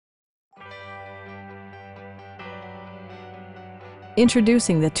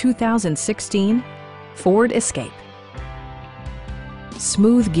Introducing the 2016 Ford Escape.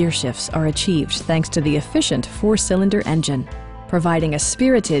 Smooth gear shifts are achieved thanks to the efficient 4-cylinder engine, providing a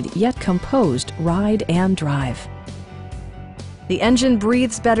spirited yet composed ride and drive. The engine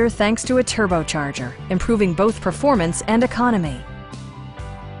breathes better thanks to a turbocharger, improving both performance and economy.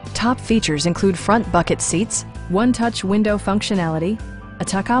 Top features include front bucket seats, one-touch window functionality, a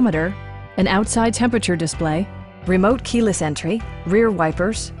tachometer, an outside temperature display, remote keyless entry, rear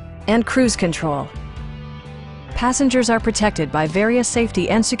wipers, and cruise control. Passengers are protected by various safety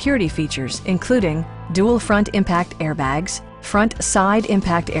and security features, including dual front impact airbags, front side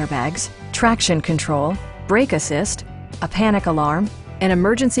impact airbags, traction control, brake assist, a panic alarm, an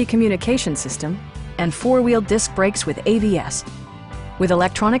emergency communication system, and 4-wheel disc brakes with ABS. With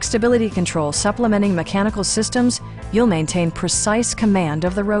electronic stability control supplementing mechanical systems, you'll maintain precise command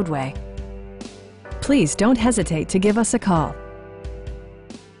of the roadway. Please don't hesitate to give us a call.